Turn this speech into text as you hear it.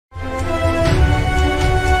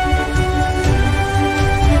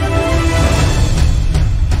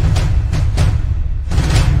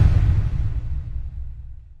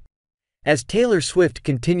As Taylor Swift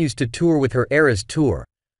continues to tour with her Eras Tour,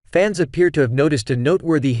 fans appear to have noticed a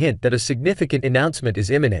noteworthy hint that a significant announcement is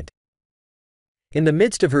imminent. In the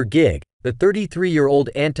midst of her gig, the 33-year-old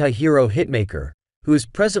anti-hero hitmaker, who is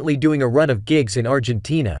presently doing a run of gigs in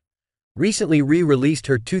Argentina, recently re-released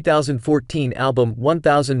her 2014 album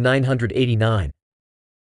 1989.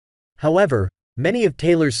 However, many of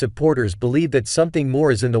Taylor's supporters believe that something more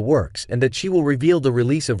is in the works and that she will reveal the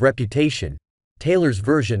release of Reputation, Taylor's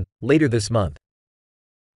version, later this month.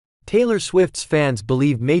 Taylor Swift's fans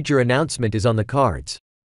believe major announcement is on the cards.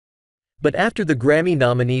 But after the Grammy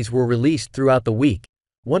nominees were released throughout the week,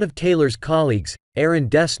 one of Taylor's colleagues, Aaron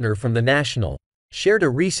Dessner from The National, shared a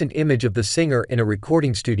recent image of the singer in a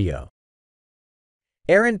recording studio.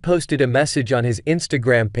 Aaron posted a message on his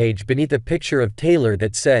Instagram page beneath a picture of Taylor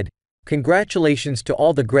that said, "Congratulations to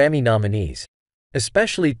all the Grammy nominees,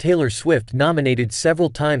 especially Taylor Swift, nominated several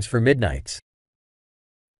times for Midnights.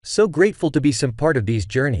 So grateful to be some part of these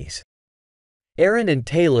journeys." Aaron and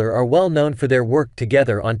Taylor are well known for their work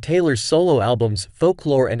together on Taylor's solo albums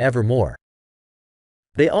Folklore and Evermore.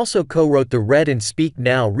 They also co-wrote the Red and Speak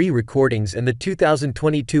Now re-recordings and the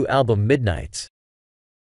 2022 album Midnights.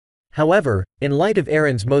 However, in light of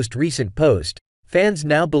Aaron's most recent post, fans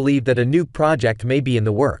now believe that a new project may be in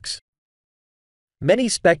the works. Many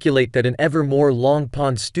speculate that an Evermore Long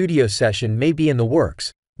Pond studio session may be in the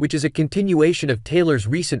works, which is a continuation of Taylor's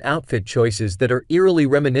recent outfit choices that are eerily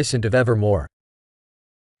reminiscent of Evermore.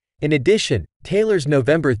 In addition, Taylor's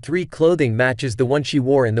November 3 clothing matches the one she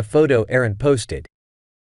wore in the photo Aaron posted.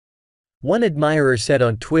 One admirer said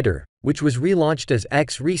on Twitter, which was relaunched as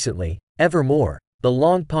X recently, "Evermore, the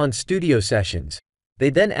Long Pond studio sessions." They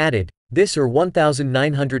then added, "This or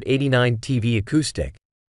 1989 TV acoustic.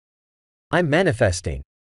 I'm manifesting."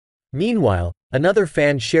 Meanwhile, another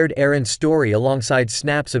fan shared Aaron's story alongside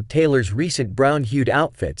snaps of Taylor's recent brown-hued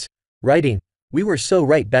outfits, writing, "We were so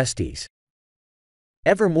right, besties.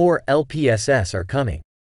 Evermore LPSS are coming."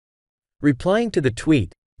 Replying to the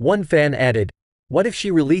tweet, one fan added, "What if she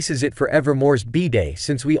releases it for Evermore's B-Day,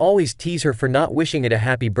 since we always tease her for not wishing it a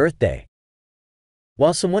happy birthday?"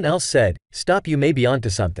 While someone else said, "Stop, you may be onto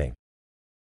something."